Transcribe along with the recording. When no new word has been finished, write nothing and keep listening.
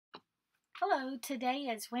Hello, today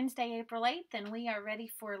is Wednesday, April 8th, and we are ready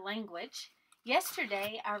for language.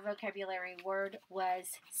 Yesterday, our vocabulary word was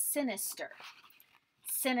sinister.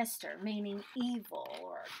 Sinister, meaning evil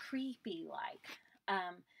or creepy like.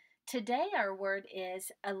 Today, our word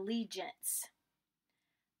is allegiance.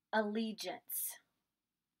 Allegiance.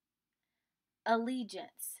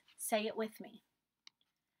 Allegiance. Say it with me.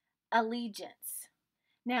 Allegiance.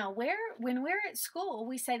 Now, when we're at school,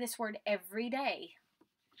 we say this word every day.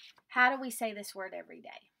 How do we say this word every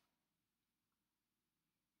day?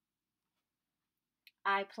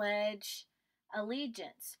 I pledge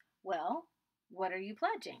allegiance. Well, what are you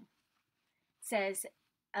pledging? It says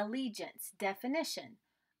allegiance, definition,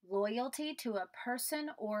 loyalty to a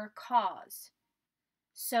person or cause.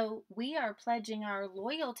 So we are pledging our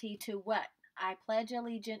loyalty to what? I pledge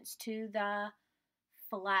allegiance to the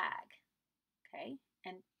flag. Okay?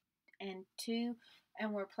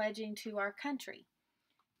 And we're pledging to our country.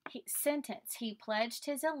 Sentence, he pledged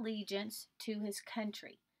his allegiance to his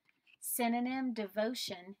country. Synonym,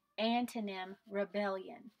 devotion. Antonym,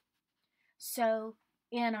 rebellion. So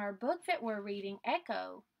in our book that we're reading,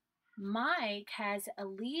 Echo, Mike has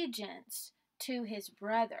allegiance to his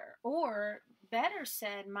brother, or better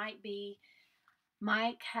said, might be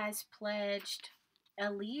Mike has pledged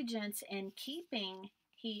allegiance in keeping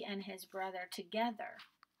he and his brother together.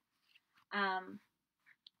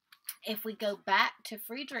 If we go back to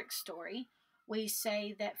Friedrich's story, we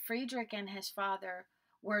say that Friedrich and his father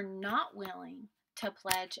were not willing to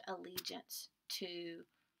pledge allegiance to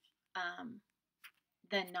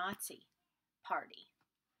the Nazi party.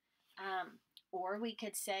 Or we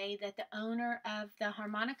could say that the owner of the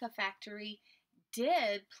harmonica factory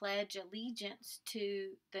did pledge allegiance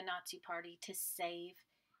to the Nazi party to save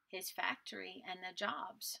his factory and the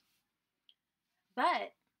jobs.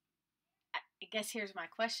 But I guess here's my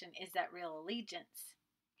question. Is that real allegiance?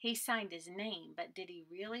 He signed his name, but did he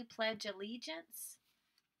really pledge allegiance?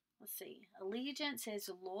 Let's see. Allegiance is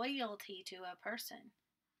loyalty to a person.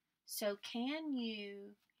 So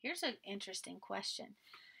here's an interesting question.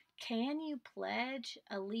 Can you pledge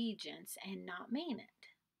allegiance and not mean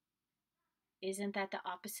it? Isn't that the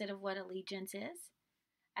opposite of what allegiance is?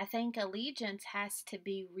 I think allegiance has to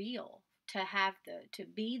be real to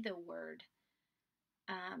be the word,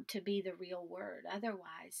 to be the real word.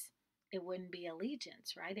 Otherwise, it wouldn't be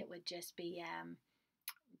allegiance, right? It would just be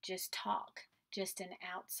just talk, just an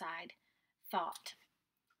outside thought.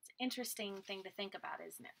 It's an interesting thing to think about,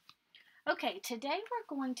 isn't it? Okay, today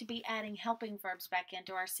we're going to be adding helping verbs back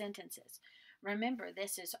into our sentences. Remember,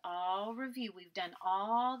 this is all review. We've done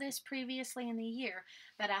all this previously in the year,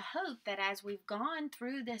 but I hope that as we've gone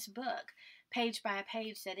through this book, page by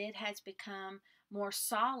page, that it has become more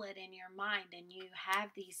solid in your mind and you have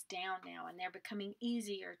these down now and they're becoming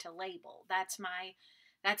easier to label. That's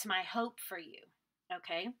my hope for you,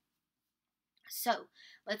 okay? So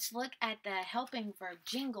let's look at the helping verb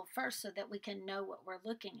jingle first so that we can know what we're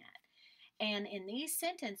looking at. And in these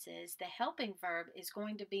sentences, the helping verb is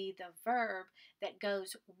going to be the verb that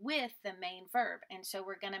goes with the main verb. And so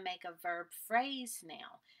we're going to make a verb phrase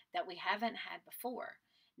now that we haven't had before.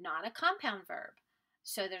 Not a compound verb.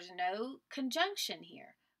 So there's no conjunction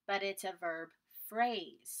here, but it's a verb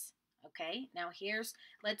phrase. Okay, now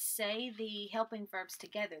let's say the helping verbs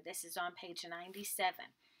together. This is on page 97.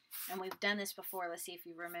 And we've done this before. Let's see if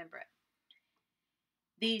you remember it.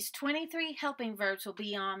 These 23 helping verbs will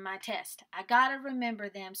be on my test. I gotta remember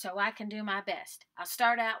them so I can do my best. I'll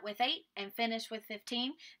start out with 8 and finish with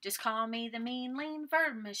 15. Just call me the mean, lean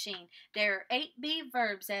verb machine. There are 8 B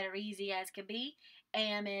verbs that are easy as can be.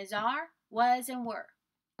 Am, is, are, was, and were.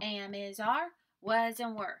 Am, is, are, was,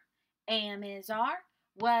 and were. Am, is, are,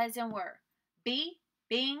 was, and were. Be,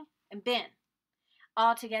 being, and been.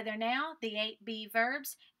 All together now, the 8 B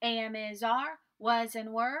verbs. Am, is, are, was,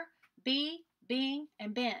 and were. Be, being,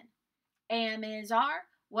 and been. Am, is, are,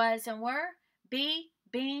 was, and were. Be,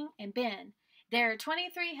 being, and been. There are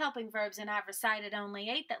 23 helping verbs and I've recited only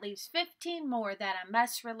 8. That leaves 15 more that I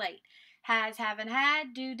must relate. Has, haven't,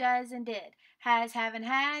 had, do, does, and did. Has, haven't,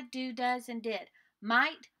 had, do, does, and did.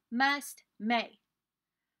 Might, must, may.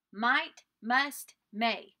 Might, must,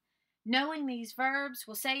 may. Knowing these verbs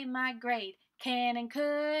will save my grade. Can and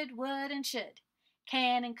could, would and should.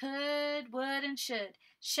 Can and could, would and should.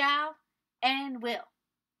 Shall and will.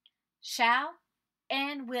 Shall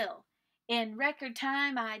and will. In record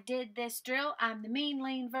time I did this drill. I'm the mean,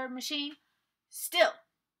 lean verb machine. Still.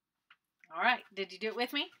 All right, did you do it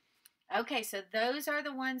with me? Okay, so those are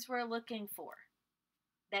the ones we're looking for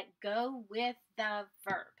that go with the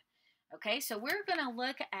verb. Okay, so we're going to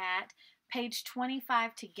look at page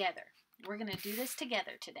 25 together. We're going to do this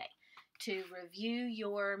together today to review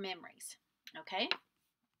your memories. Okay?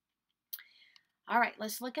 All right,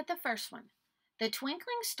 let's look at the first one. The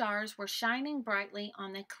twinkling stars were shining brightly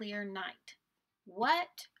on the clear night.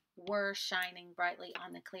 What were shining brightly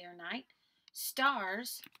on the clear night?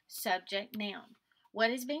 Stars, subject, noun. What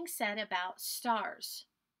is being said about stars?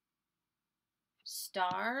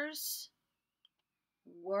 Stars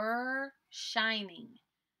were shining.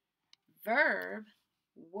 Verb,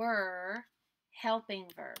 were, helping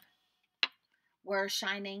verb. Were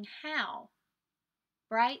shining how?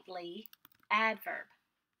 Brightly, adverb.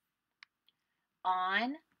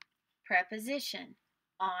 On, preposition.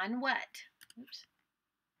 On what? Oops.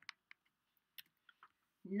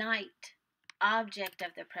 Night, object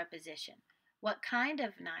of the preposition. What kind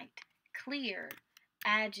of night? Clear,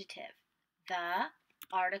 adjective. The,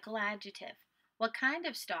 article, adjective. What kind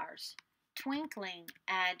of stars? Twinkling,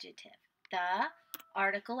 adjective. The,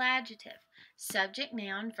 article, adjective. Subject,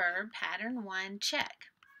 noun, verb, pattern 1, check.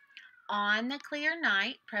 On the clear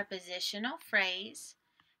night, prepositional phrase,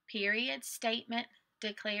 period, statement,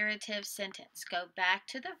 declarative sentence. Go back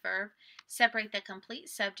to the verb, separate the complete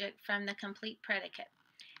subject from the complete predicate.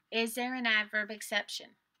 Is there an adverb exception?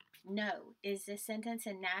 No. Is this sentence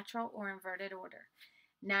in natural or inverted order?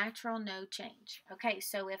 Natural, no change. Okay,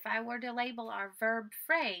 so if I were to label our verb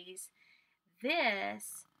phrase,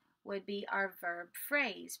 this would be our verb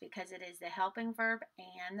phrase because it is the helping verb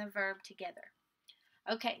and the verb together.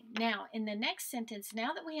 Okay, now in the next sentence,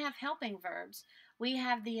 now that we have helping verbs, we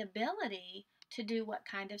have the ability to do what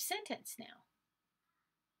kind of sentence now?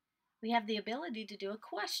 We have the ability to do a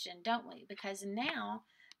question, don't we? Because now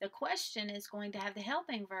the question is going to have the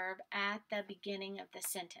helping verb at the beginning of the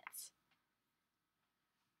sentence.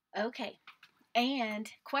 Okay,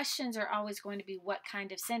 and questions are always going to be what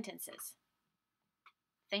kind of sentences?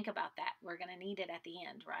 Think about that. We're going to need it at the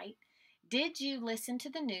end, right? Did you listen to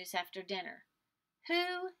the news after dinner?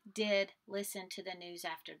 Who did listen to the news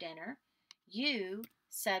after dinner? You,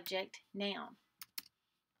 subject, noun.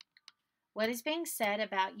 What is being said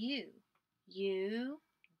about you? You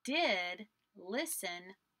did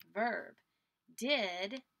listen, verb.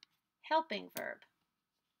 Did, helping verb.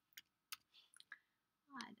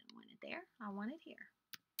 I didn't want it there. I want it here.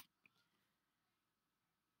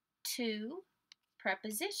 To,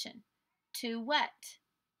 preposition. To what?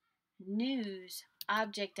 News,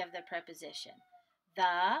 object of the preposition.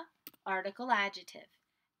 The, article, adjective.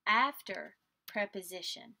 After,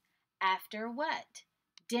 preposition. After what?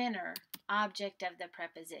 Dinner, object of the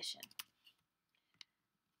preposition.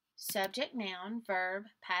 Subject, noun, verb,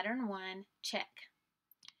 pattern 1, check.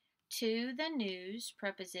 To the news,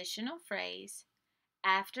 prepositional phrase.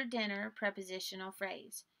 After dinner, prepositional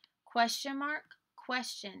phrase. Question mark,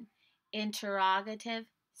 question. Interrogative,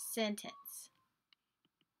 sentence.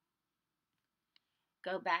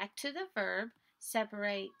 Go back to the verb,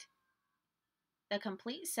 separate the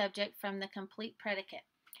complete subject from the complete predicate.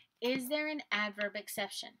 Is there an adverb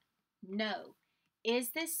exception? No. Is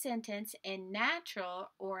this sentence in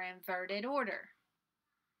natural or inverted order?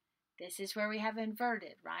 This is where we have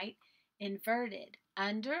inverted, right? Inverted.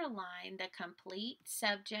 Underline the complete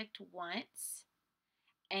subject once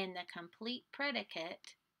and the complete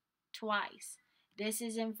predicate twice. This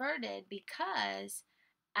is inverted because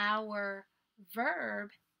our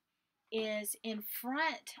verb is in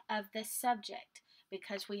front of the subject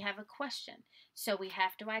because we have a question. So we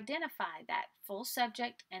have to identify that full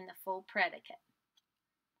subject and the full predicate.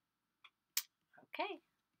 Okay,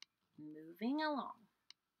 moving along.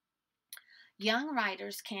 Young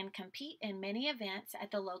riders can compete in many events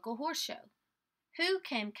at the local horse show. Who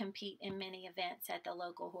can compete in many events at the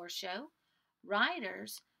local horse show?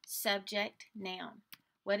 Riders, subject, noun.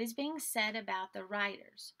 What is being said about the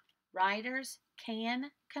riders? Riders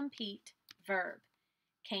can compete, verb.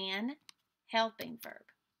 Can, helping verb.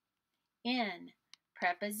 In,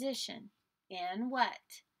 preposition. In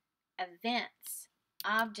what? Events,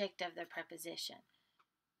 object of the preposition.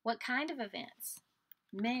 What kind of events?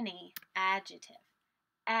 Many, adjective.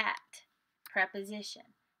 At, preposition.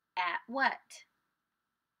 At what?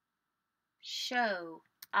 Show,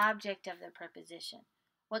 object of the preposition.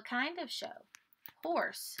 What kind of show?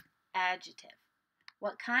 Horse, adjective.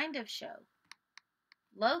 What kind of show?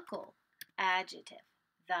 Local, adjective.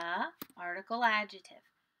 The, article, adjective.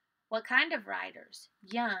 What kind of riders?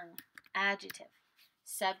 Young, adjective.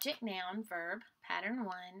 Subject, noun, verb, pattern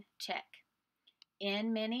 1, check.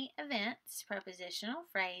 In many events, prepositional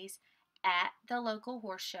phrase. At the local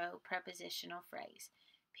horse show, prepositional phrase.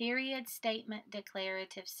 Period, statement,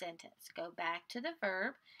 declarative sentence. Go back to the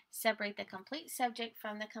verb. Separate the complete subject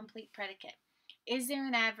from the complete predicate. Is there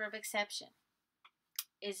an adverb exception?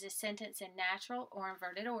 Is the sentence in natural or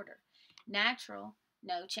inverted order? Natural,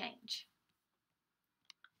 no change.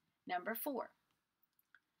 Number 4.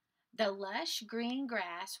 The lush green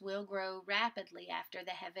grass will grow rapidly after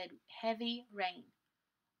the heavy rain.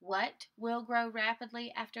 What will grow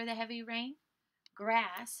rapidly after the heavy rain?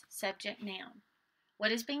 Grass, subject, noun.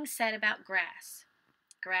 What is being said about grass?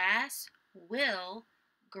 Grass will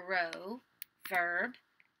grow, verb,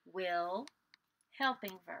 will,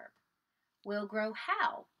 helping verb. Will grow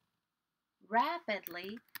how?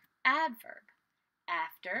 Rapidly, adverb.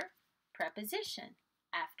 After, preposition.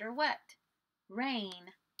 After what?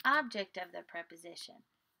 Rain, object of the preposition.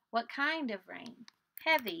 What kind of rain?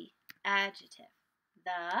 Heavy, adjective.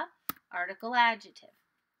 The, article, adjective.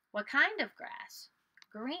 What kind of grass?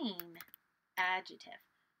 Green, adjective.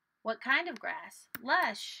 What kind of grass?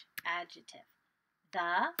 Lush, adjective.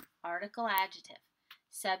 The, article, adjective.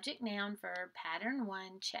 Subject, noun, verb, pattern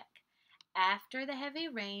 1, check. After the heavy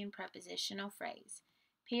rain, prepositional phrase.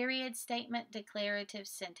 Period, statement, declarative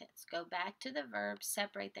sentence. Go back to the verb,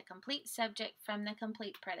 separate the complete subject from the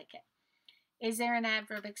complete predicate. Is there an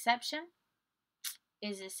adverb exception?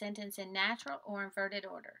 Is the sentence in natural or inverted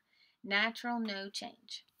order? Natural, no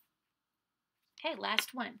change. Okay,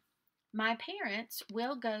 last one. My parents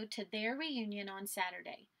will go to their reunion on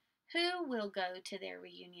Saturday. Who will go to their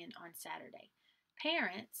reunion on Saturday?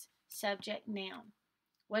 Parents, subject, noun.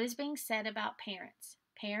 What is being said about parents?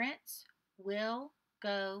 Parents will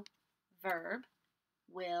go, verb,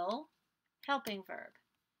 will, helping verb.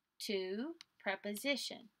 To,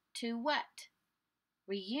 preposition. To what?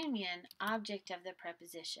 Reunion, object of the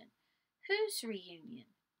preposition. Whose reunion?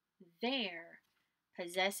 Their,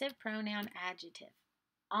 possessive pronoun, adjective.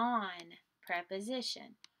 On,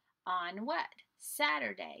 preposition. On what?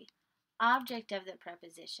 Saturday, object of the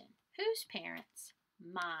preposition. Whose parents?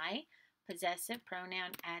 My, possessive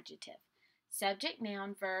pronoun, adjective. Subject,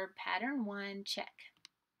 noun, verb, pattern 1, check.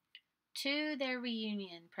 To their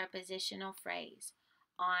reunion, prepositional phrase.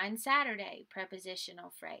 On Saturday,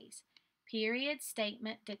 prepositional phrase. Period,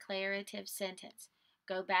 statement, declarative sentence.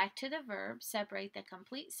 Go back to the verb, separate the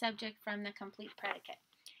complete subject from the complete predicate.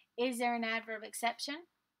 Is there an adverb exception?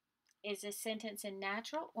 Is this sentence in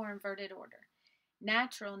natural or inverted order?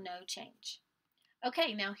 Natural, no change.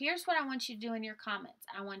 Okay, now here's what I want you to do in your comments.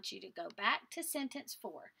 I want you to go back to sentence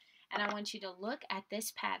 4, and I want you to look at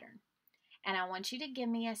this pattern, and I want you to give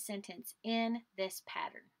me a sentence in this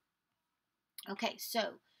pattern. Okay,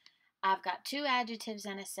 so I've got 2 adjectives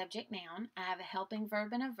and a subject noun. I have a helping verb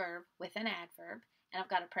and a verb with an adverb, and I've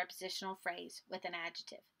got a prepositional phrase with an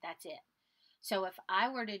adjective. That's it. So if I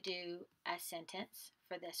were to do a sentence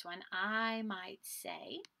for this one, I might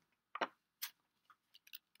say,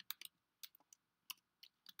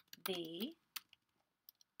 the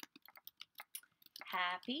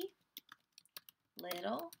happy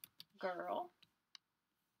little girl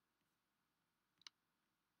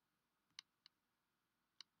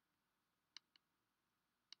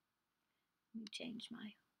let me change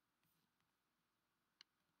my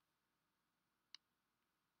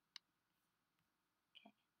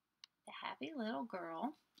the happy little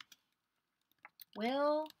girl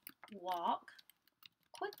will walk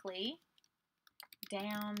quickly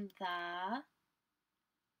down the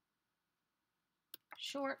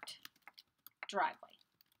short driveway.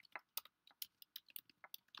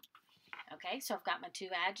 Okay, so I've got my 2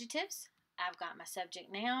 adjectives, I've got my subject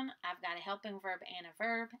noun, I've got a helping verb and a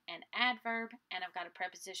verb, an adverb, and I've got a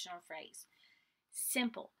prepositional phrase.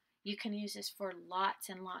 Simple. You can use this for lots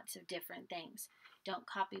and lots of different things. Don't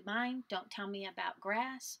copy mine. Don't tell me about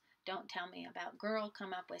grass. Don't tell me about girl.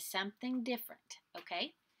 Come up with something different,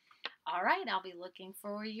 okay? All right, I'll be looking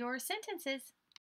for your sentences.